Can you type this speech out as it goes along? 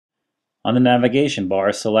On the navigation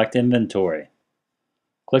bar, select Inventory.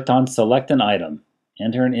 Click on Select an item.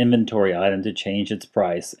 Enter an inventory item to change its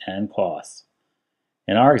price and cost.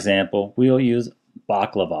 In our example, we will use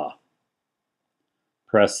baklava.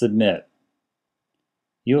 Press Submit.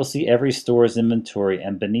 You will see every store's inventory,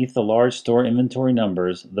 and beneath the large store inventory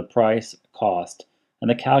numbers, the price, cost, and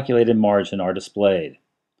the calculated margin are displayed.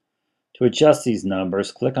 To adjust these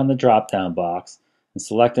numbers, click on the drop-down box and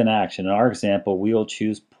select an action. In our example, we will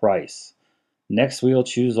choose Price. Next, we will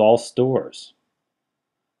choose All Stores.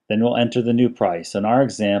 Then we'll enter the new price. In our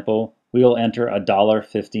example, we will enter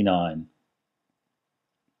 $1.59.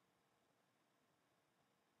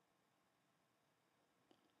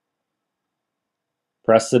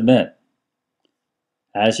 Press Submit.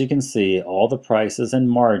 As you can see, all the prices and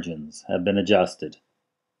margins have been adjusted.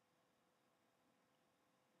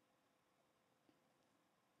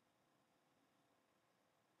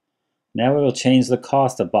 Now we will change the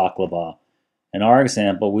cost of baklava. In our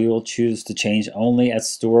example, we will choose to change only at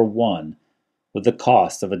Store 1 with the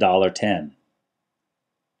cost of $1.10.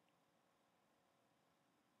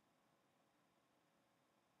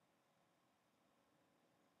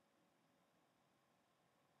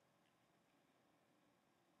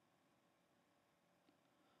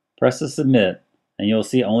 Press the Submit, and you'll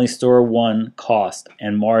see only Store 1 cost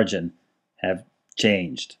and margin have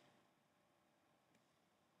changed.